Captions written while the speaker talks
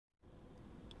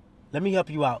Let me help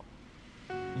you out.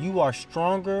 You are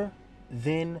stronger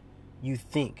than you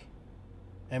think.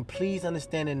 And please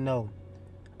understand and know,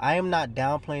 I am not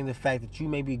downplaying the fact that you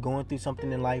may be going through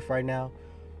something in life right now.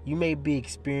 You may be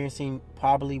experiencing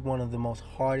probably one of the most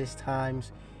hardest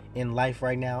times in life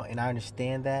right now, and I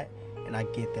understand that, and I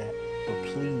get that.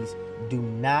 But please do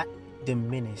not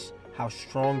diminish how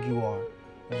strong you are.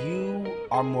 You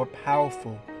are more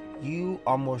powerful. You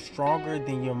are more stronger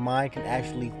than your mind can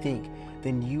actually think,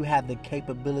 than you have the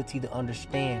capability to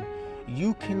understand.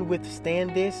 You can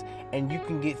withstand this and you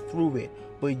can get through it,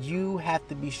 but you have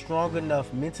to be strong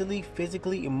enough mentally,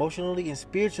 physically, emotionally, and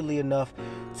spiritually enough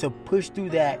to push through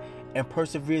that and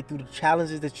persevere through the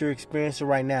challenges that you're experiencing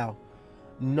right now.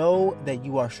 Know that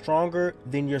you are stronger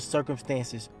than your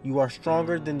circumstances. You are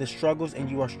stronger than the struggles, and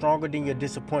you are stronger than your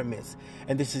disappointments.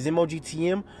 And this is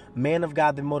MOGTM, Man of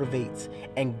God that motivates.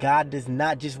 And God does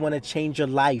not just want to change your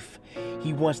life.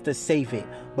 He wants to save it.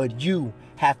 But you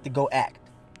have to go act.